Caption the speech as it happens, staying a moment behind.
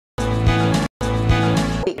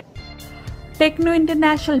Techno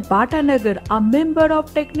International Bhatanagar, a member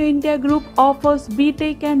of Techno India Group, offers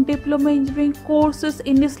BTech and Diploma Engineering courses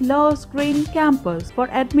in its Lush Green campus. For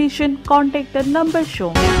admission, contact the number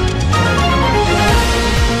shown.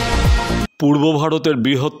 পূর্ব ভারতের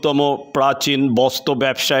বৃহত্তম প্রাচীন বস্ত্র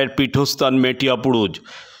ব্যবসায়ের পীঠস্থান মেটিয়াপুরুজ,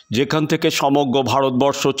 যেখান থেকে সমগ্র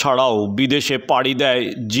ভারতবর্ষ ছাড়াও বিদেশে পাড়ি দেয়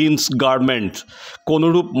জিন্স গার্মেন্টস।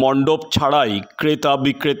 কোনোরূপ মণ্ডপ ছাড়াই ক্রেতা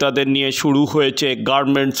বিক্রেতাদের নিয়ে শুরু হয়েছে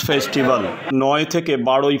গার্মেন্টস ফেস্টিভ্যাল। 9 থেকে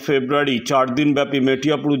 12 ফেব্রুয়ারি 4 দিনব্যাপী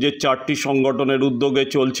মেটিয়াপুরুজের 4টি সংগঠনের উদ্যোগে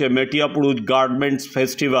চলছে মেটিয়াপুরুজ গার্মেন্টস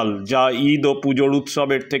ফেস্টিভ্যাল, যা ঈদ ও পুজোর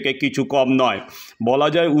উৎসবের থেকে কিছু কম নয়। বলা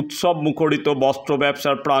যায় উৎসব মুখরিত বস্ত্র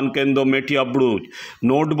ব্যবসার প্রাণকেন্দ্র মেটিয়াপুরুজ।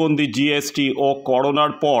 নোটবন্দি, জিএসটি ও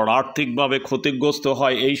করোনার পর আর্থিকভাবে ক্ষতিগ্রস্ত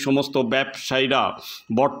হয় এই সমস্ত ব্যবসায়ীরা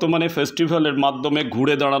বর্তমানে ফেস্টিভ্যালের মাধ্যমে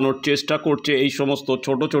ঘুরে দাঁড়ানোর চেষ্টা করছে এই সমস্ত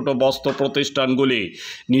ছোট ছোট বস্ত্র প্রতিষ্ঠানগুলি।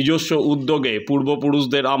 নিজস্ব উদ্যোগে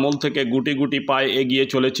পূর্বপুরুষদের আমল থেকে গুটি গুটি পায়ে এগিয়ে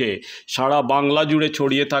চলেছে। সারা বাংলা জুড়ে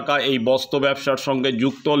ছড়িয়ে থাকা এই বস্ত্র ব্যবসার সঙ্গে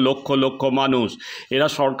যুক্ত লক্ষ লক্ষ মানুষ। এরা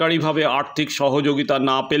সরকারিভাবে আর্থিক সহযোগিতা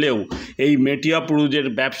না পেলেও এই মেটিয়াপুরুজের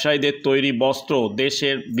ব্যবসায়ীদের তৈরি বস্ত্র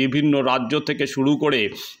দেশের বিভিন্ন রাজ্য থেকে শুরু করে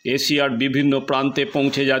এশিয়ার বিভিন্ন প্রান্তে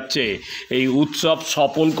পৌঁছে যাচ্ছে। এই উৎসব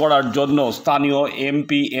সফল করার জন্য স্থানীয়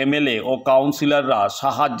এমপি, এমএলএ ও কাউন্সিলররা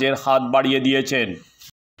সাহায্যের হাত বাড়িয়ে দিয়েছেন।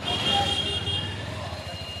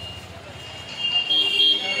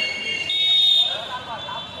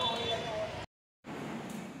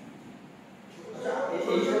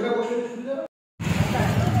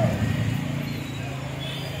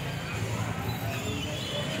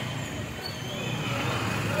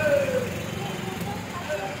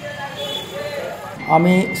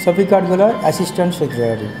 আমি শফিক কাঠগোলার অ্যাসিস্ট্যান্ট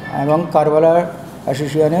সেক্রেটারি এবং কারবালার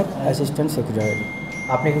অ্যাসোসিয়েশনের অ্যাসিস্ট্যান্ট সেক্রেটারি।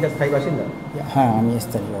 আপনি এখানকার স্থায়ী বাসিন্দা? হ্যাঁ, আমি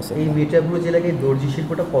স্থায়ী বাসিন্দা। এই মেটিয়াপুরুজ জেলায় এই দর্জি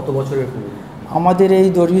শিল্পটা কত বছরের পুরনো? আমাদের এই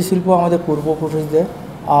দর্জি শিল্প আমাদের পূর্বপুরুষদের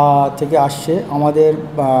থেকে আসছে। আমাদের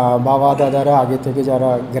বাবা দাদারা আগে থেকে যারা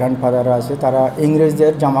গ্র্যান্ডফাদাররা আছে তারা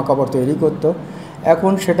ইংরেজদের জামা কাপড় তৈরি করতো।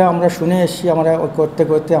 এখন সেটা আমরা শুনে এসেছি, আমরা করতে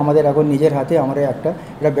করতে আমাদের এখন নিজের হাতে আমরা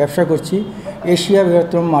এটা ব্যবসা করছি। এশিয়া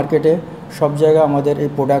বৃহত্তম মার্কেটে সব জায়গায় আমাদের এই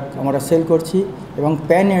প্রোডাক্ট আমরা সেল করছি এবং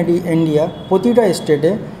প্যান ইন্ডিয়া প্রতিটা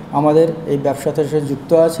স্টেটে আমাদের এই ব্যবসাটার সাথে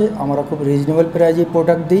যুক্ত আছে। আমরা খুব রিজনেবল প্রাইজে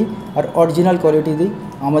প্রোডাক্ট দিই আর অরিজিনাল কোয়ালিটি দিই।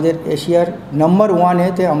 আমাদের এশিয়ার নাম্বার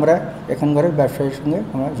 1-এতে আমরা এখানকার ব্যবসায়ীর সঙ্গে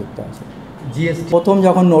আমরা যুক্ত আছি। জিএসটি প্রথম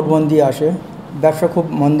যখন নোটবন্দি আসে ব্যবসা খুব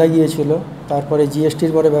মন্দা গিয়েছিল, তারপরে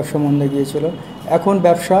জিএসটির পরে ব্যবসা মন্দা গিয়েছিল। এখন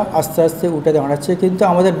ব্যবসা আস্তে আস্তে উঠে দাঁড়াচ্ছে, কিন্তু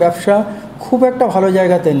আমাদের ব্যবসা খুব একটা ভালো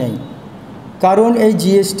জায়গাতে নেই। কারণ এই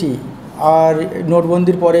জিএসটি আর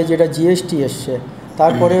নোটবন্দির পরে যেটা জিএসটি এসছে,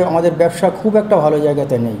 তারপরে আমাদের ব্যবসা খুব একটা ভালো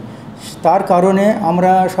জায়গাতে নেই। তার কারণে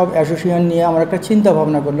আমরা সব অ্যাসোসিয়েশন নিয়ে আমরা একটা চিন্তা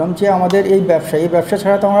ভাবনা করলাম যে আমাদের এই ব্যবসা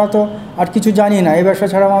ছাড়া তো আমরা তো আর কিছু জানি না, এই ব্যবসা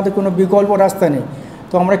ছাড়া আমাদের কোনো বিকল্প রাস্তা নেই।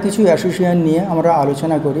 তো আমরা কিছু অ্যাসোসিয়েশন নিয়ে আমরা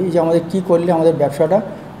আলোচনা করি যে আমাদের কি করলে আমাদের ব্যবসাটা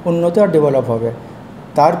উন্নত আর ডেভেলপ হবে।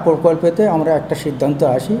 তার প্রকল্পেতে আমরা একটা সিদ্ধান্ত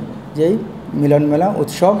আসি যে এই মিলন মেলা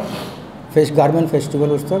উৎসব গার্মেন্ট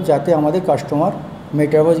ফেস্টিভ্যাল উৎসব, যাতে আমাদের কাস্টমার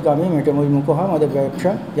মেটিয়াপুরুজগামী মেটিয়াপুরুজমুখ হয়, আমাদের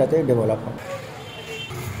ব্যবসা যাতে ডেভেলপ হয়।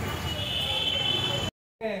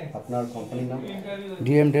 আপনার কোম্পানির নাম?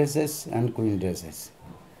 DM dresses and queen dresses.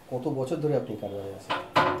 কত বছর ধরে আপনি কারবারে আছেন?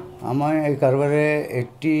 আমার এই কারবারে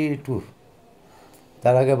 82।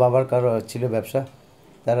 তার আগে বাবার ছিল ব্যবসা,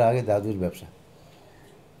 তার আগে দাদুর ব্যবসা।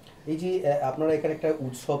 এই যে আপনারা এখানে একটা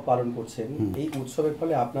উৎসব পালন করছেন, এই উৎসবের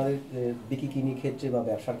ফলে আপনাদের বিক্রি ক্ষেত্রে বা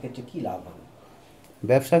ব্যবসার ক্ষেত্রে কি লাভ হবে?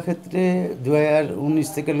 ব্যবসার ক্ষেত্রে 2019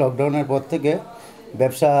 থেকে লকডাউনের পর থেকে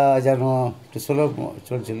ব্যবসা যেন একটু স্লো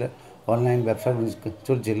চলছিল, অনলাইন ব্যবসা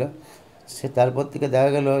চলছিল। সে তারপর থেকে দেখা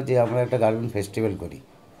গেল যে আমরা একটা গার্মেন্ট ফেস্টিভ্যাল করি,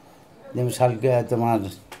 যেমন সালকে তোমার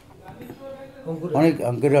অনেক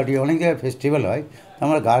জায়গায় ফেস্টিভ্যাল হয়।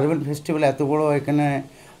 আমরা গার্মেন্ট ফেস্টিভ্যাল এত বড়, এখানে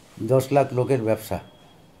 10 লাখ লোকের ব্যবসা,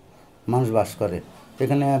 মানুষ বাস করে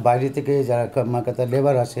এখানে। বাইরে থেকে যারা কলকাতা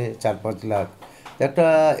লেবার আসে 4-5 লাখ। একটা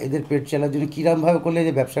এদের পেট চালার জন্য কীরকমভাবে করলে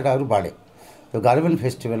যে ব্যবসাটা আরও বাড়ে। তো গার্মেন্ট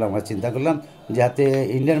ফেস্টিভ্যাল আমরা চিন্তা করলাম যাতে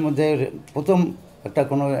ইন্ডিয়ার মধ্যে প্রথম একটা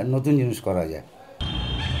কোনো নতুন জিনিস করা যায়।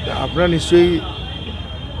 আপনারা নিশ্চয়ই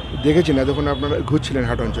দেখেছেন এতক্ষণ আপনারা ঘুরছিলেন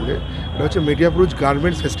হাট অঞ্চলে, এটা হচ্ছে মেটিয়াপুরুজ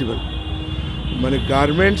গার্মেন্টস ফেস্টিভ্যাল। মানে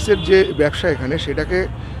গার্মেন্টসের যে ব্যবসা এখানে, সেটাকে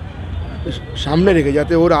সামনে রেখে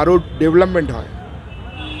যাতে ওর আরও ডেভেলপমেন্ট হয়,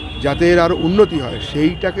 যাতে এর আরও উন্নতি হয়,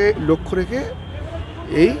 সেইটাকে লক্ষ্য রেখে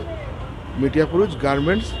এই মেটিয়াপুরুজ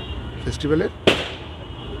গার্মেন্টস ফেস্টিভ্যালের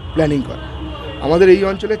প্ল্যানিং করা। আমাদের এই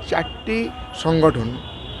অঞ্চলে 4টি সংগঠন,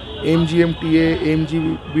 এমজিএমটিএ,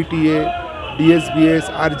 এমজিবিটিএ, ডিএসবিএস,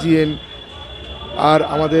 আরজিএন, আর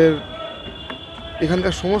আমাদের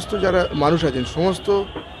এখানকার সমস্ত যারা মানুষ আছেন, সমস্ত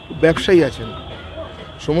ব্যবসায়ী আছেন,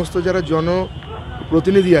 সমস্ত যারা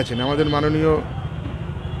জনপ্রতিনিধি আছেন, আমাদের মাননীয়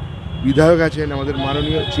বিধায়ক আছেন, আমাদের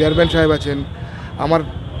মাননীয় চেয়ারম্যান সাহেব আছেন, আমার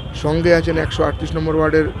সঙ্গে আছেন 138 নম্বর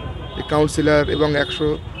ওয়ার্ডের কাউন্সিলর এবং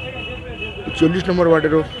 140 নম্বর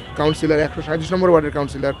ওয়ার্ডেরও কাউন্সিলর, 137 নম্বর ওয়ার্ডের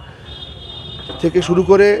কাউন্সিলর থেকে শুরু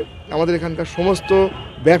করে আমাদের এখানকার সমস্ত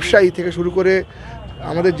ব্যবসায়ী থেকে শুরু করে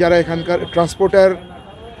আমাদের যারা এখানকার ট্রান্সপোর্টার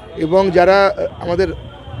এবং যারা আমাদের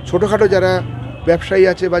ছোটোখাটো যারা ব্যবসায়ী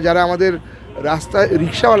আছে বা যারা আমাদের রাস্তায়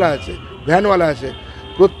রিক্সাওয়ালা আছে, ভ্যানওয়ালা আছে,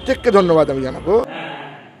 প্রত্যেককে ধন্যবাদ আমি জানাবো।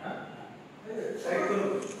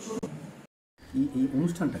 এই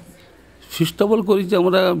অনুষ্ঠানটা সুস্টেবল করেছি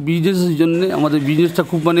আমরা বিজনেসের জন্য। আমাদের বিজনেসটা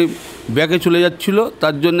খুব ব্যাকে চলে যাচ্ছিল,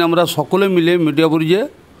 তার জন্য আমরা সকলে মিলে মিডিয়াপুরিজে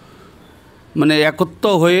একত্র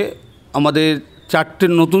হয়ে আমাদের 4টে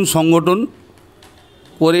নতুন সংগঠন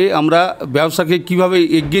করে আমরা ব্যবসাকে কিভাবে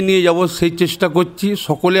এগিয়ে নিয়ে যাব সেই চেষ্টা করছি।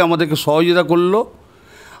 সকলে আমাদেরকে সহযোগিতা করলো।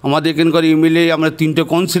 আমাদের এখানকার এমএলএ, আমরা 3টে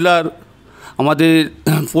কাউন্সিলর, আমাদের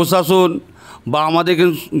প্রশাসন বা আমাদের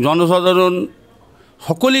জনসাধারণ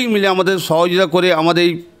সকলেই মিলে আমাদের সহযোগিতা করে আমাদের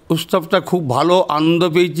এই উৎসবটা খুব ভালো আনন্দ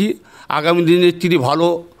পেয়েছি। আগামী দিনের চিঠি ভালো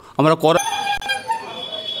আমরা করা।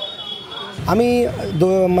 আমি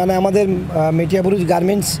আমাদের মেটিয়াপুরুষ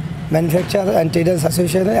গার্মেন্টস ম্যানুফ্যাকচার অ্যান্ড ট্রেডার্স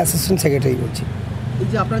অ্যাসোসিয়েশনের অ্যাসিস্ট্যান্ট সেক্রেটারি বলছি। এই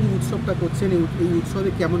যে আপনারা যে উৎসবটা করছেন, এই উৎসবে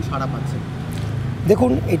কেমন সাড়া পাচ্ছেন?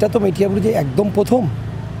 দেখুন, এটা তো মেটিয়াপুরুষে একদম প্রথম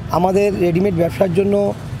আমাদের রেডিমেড ব্যবসার জন্য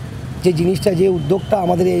যে জিনিসটা, যে উদ্যোগটা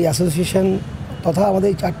আমাদের এই অ্যাসোসিয়েশন তথা আমাদের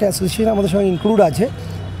এই 4টে অ্যাসোসিয়েশন আমাদের সঙ্গে ইনক্লুড আছে।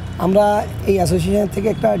 আমরা এই অ্যাসোসিয়েশন থেকে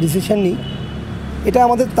একটা ডিসিশন নিই। এটা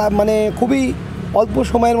আমাদের খুবই অল্প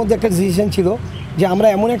সময়ের মধ্যে একটা ডিসিশন ছিল যে আমরা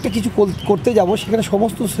এমন একটা কিছু করতে যাব সেখানে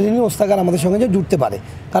সমস্ত শ্রেণী ওস্তাকার আমাদের সঙ্গে যে জুড়তে পারে।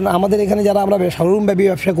 কারণ আমাদের এখানে যারা আমরা শোরুমব্যাপী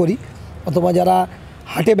ব্যবসা করি অথবা যারা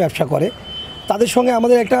হাটে ব্যবসা করে, তাদের সঙ্গে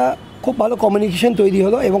আমাদের একটা খুব ভালো কমিউনিকেশন তৈরি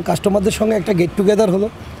হলো এবং কাস্টমারদের সঙ্গে একটা গেট টুগেদার হলো।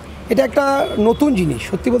 এটা একটা নতুন জিনিস,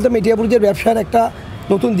 সত্যি বলতে মেটিয়াপুরুষের ব্যবসার একটা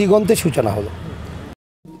নতুন দিগন্তের সূচনা হলো।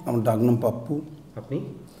 আমার ডাক নাম পাপ্পু। আপনি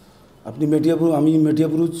আমি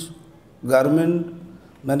মেটিয়াপুরুষ গার্মেন্ট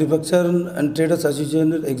ম্যানুফ্যাকচার অ্যান্ড ট্রেডার্স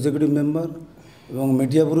অ্যাসোসিয়েশনের এক্সিকিউটিভ মেম্বার এবং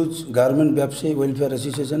মেটিয়াপুরুষ গার্মেন্ট ব্যবসায়ী ওয়েলফেয়ার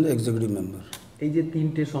অ্যাসোসিয়েশনের এক্সিকিউটিভ মেম্বার। এই যে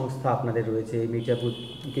 3টে সংস্থা আপনাদের রয়েছে এই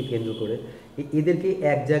মির্জাপুরকে কেন্দ্র করে, এদেরকে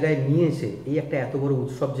এক জায়গায় নিয়ে এসে এই একটা এত বড়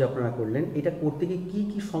উৎসব যে আপনারা করলেন, এটা করতে গিয়ে কী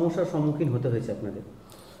কী সমস্যার সম্মুখীন হতে হয়েছে আপনাদের?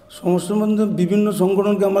 সমস্যার মধ্যে বিভিন্ন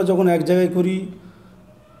সংগঠনকে আমরা যখন এক জায়গায় করি,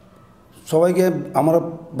 সবাইকে আমরা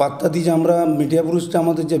বার্তা দিই যে আমরা মিডিয়াপুরুষটা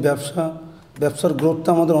আমাদের যে ব্যবসার গ্রোথটা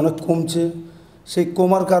আমাদের অনেক কমছে। সেই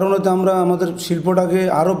কমার কারণে আমরা আমাদের শিল্পটাকে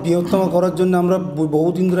আরও বৃহত্তম করার জন্য আমরা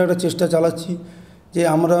বহুদিন ধরে একটা চেষ্টা চালাচ্ছি যে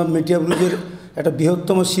আমরা মিডিয়াপুরুষের একটা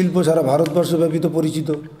বৃহত্তম শিল্প সারা ভারতবর্ষব্যাপী পরিচিত।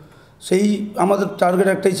 সেই আমাদের টার্গেট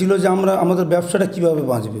একটাই ছিল যে আমরা আমাদের ব্যবসাটা কীভাবে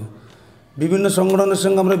বাঁচবে। বিভিন্ন সংগঠনের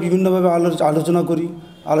সঙ্গে আমরা বিভিন্নভাবে আলোচনা করি।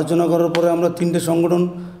 আলোচনা করার পরে আমরা 3টে সংগঠন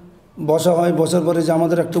বসার পরে যে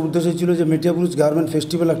আমাদের একটা উদ্দেশ্য ছিল যে মেটিয়াপুরুষ গার্মেন্ট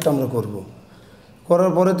ফেস্টিভ্যাল একটা আমরা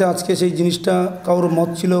করার পরেতে আজকে সেই জিনিসটা কারোর মত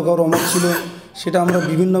ছিল, কারোর অমত ছিল, সেটা আমরা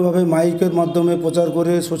বিভিন্নভাবে মাইকের মাধ্যমে প্রচার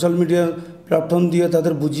করে সোশ্যাল মিডিয়ার প্ল্যাটফর্ম দিয়ে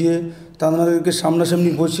তাদের বুঝিয়ে তাদেরকে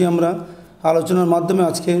সামনাসামনি বসিয়ে আমরা আলোচনার মাধ্যমে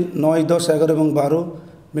আজকে 9, 10, 11 এবং 12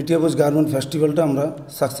 মেটিয়াপুরুষ গার্মেন্ট ফেস্টিভ্যালটা আমরা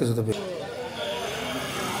সাকসেস হতে পেরেছি।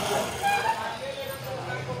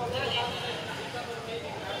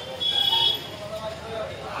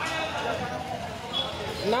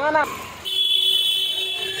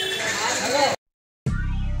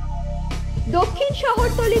 দক্ষিণ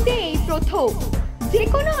শহরতলিতে এই প্রথম যে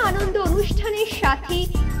কোনো আনন্দ অনুষ্ঠানের সাথে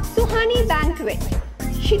সুহানি ব্যাংকুয়েট,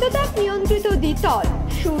 শীততাপ নিয়ন্ত্রিত দ্বিতল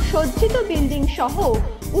সুসজ্জিত বিল্ডিং সহ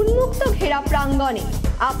উন্মুক্ত ঘেরা প্রাঙ্গণে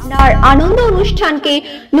আপনার আনন্দ অনুষ্ঠানকে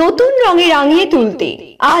নতুন রঙে রাঙিয়ে তুলতে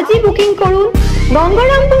আজই বুকিং করুন।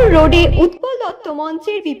 গঙ্গারামপুর রোডে উৎপল দত্ত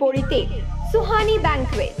মঞ্চের বিপরীতে সুহানি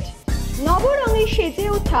ব্যাংকুয়েট। নবরঙে সেজে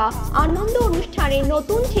ওঠা আনন্দ অনুষ্ঠানের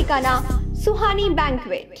নতুন ঠিকানা Suhani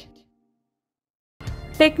banquet.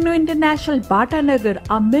 Techno International Bhatanagar,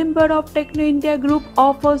 a member of Techno India Group,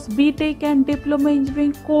 offers BTech and Diploma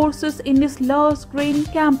Engineering courses in its lush green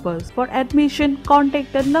campus. For admission, contact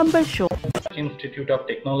the number shown. Institute of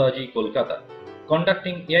Technology, Kolkata,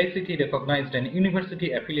 conducting AICT recognized and university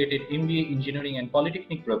affiliated MBA Engineering and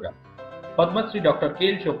Polytechnic program. Bangasree Dr.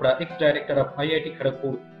 K.L. Chopra, ex-director of IIT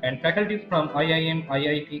Kharagpur, and faculties from IIM,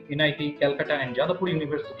 IIT, NIT, Calcutta and Jadavpur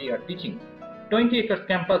University are teaching. 20 acres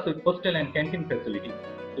campus with hostel and canteen facility,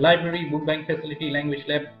 library, book bank facility, language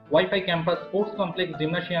lab, Wi-Fi campus, sports complex,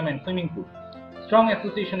 gymnasium and swimming pool. Strong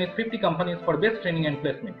association with 50 companies for best training and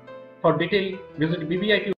placement. For detail, visit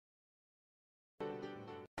BBIT.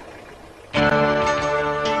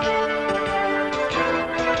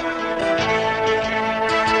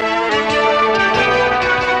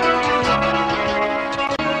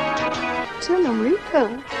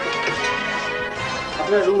 Welcome.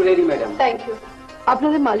 আপনার room ready madam. Thank you.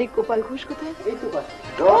 আপনাদের মালিক গোপাল ঘোষ কোথায়? এই তো পাশে।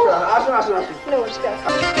 আসুন আসুন আসুন। নমস্কার।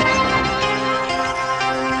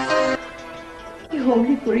 কি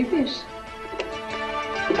হোমলি পরিবেশ।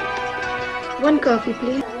 One coffee,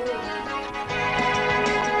 please.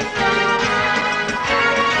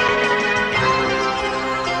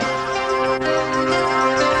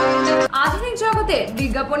 আধুনিক জগতে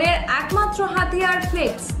বিজ্ঞাপনের একমাত্র হাতিয়ার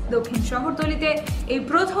ফ্লেক্স। দক্ষিণ শহরতলিতে এই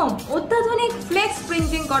প্রথম অত্যাধুনিক ফ্লেক্স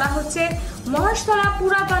প্রিন্টিং করা হচ্ছে মহেশতলা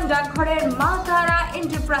পুরাতন ডাকঘরের মা তারা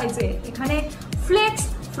এন্টারপ্রাইজে। এখানে flakes,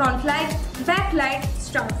 front light, back light,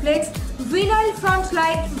 star flakes, vinyl front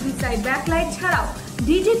light, ভিসাইড back light ছাড়াও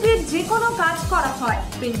ডিজিপির যে কোনো কাজ করা হয়।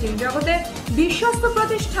 প্রিন্টিং জগতের বিশ্বস্ত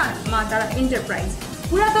প্রতিষ্ঠান মা তারা এন্টারপ্রাইজ।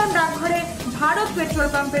 পুরাতন ডাকঘরে ভারত পেট্রোল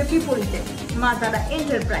পাম্পের বিপরীতে মা তারা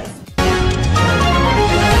এন্টারপ্রাইজ।